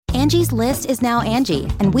Angie's List is now Angie,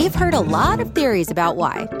 and we've heard a lot of theories about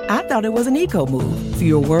why. I thought it was an eco move.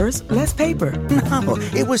 Fewer words, less paper. No,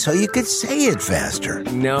 it was so you could say it faster.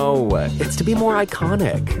 No, it's to be more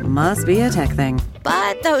iconic. Must be a tech thing.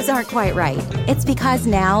 But those aren't quite right. It's because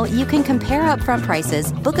now you can compare upfront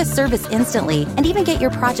prices, book a service instantly, and even get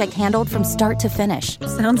your project handled from start to finish.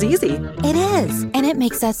 Sounds easy. It is, and it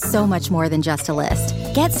makes us so much more than just a list.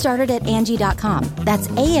 Get started at Angie.com. That's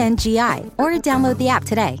ANGI, or download the app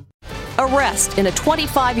today. Arrest in a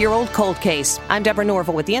 25-year-old cold case. I'm Deborah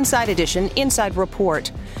Norville with the Inside Edition Inside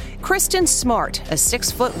Report. Kristen Smart, a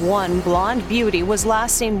 6'1" blonde beauty, was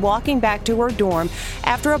last seen walking back to her dorm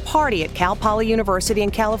after a party at Cal Poly University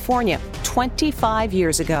in California 25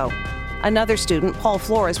 years ago. Another student, Paul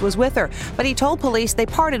Flores, was with her, but he told police they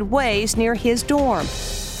parted ways near his dorm.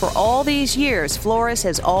 For all these years, Flores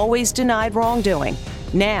has always denied wrongdoing.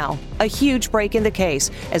 Now, a huge break in the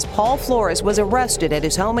case as Paul Flores was arrested at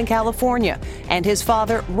his home in California, and his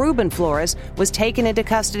father, Ruben Flores, was taken into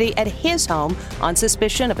custody at his home on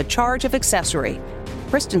suspicion of a charge of accessory.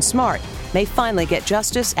 Kristen Smart may finally get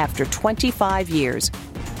justice after 25 years.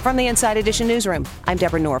 From the Inside Edition newsroom, I'm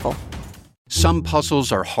Deborah Norville. Some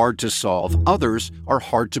puzzles are hard to solve, others are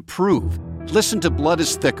hard to prove. Listen to Blood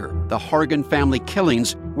is Thicker, The Hargan Family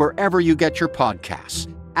Killings, wherever you get your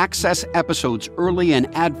podcasts. Access episodes early and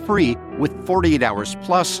ad-free with 48 Hours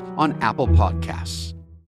Plus on Apple Podcasts.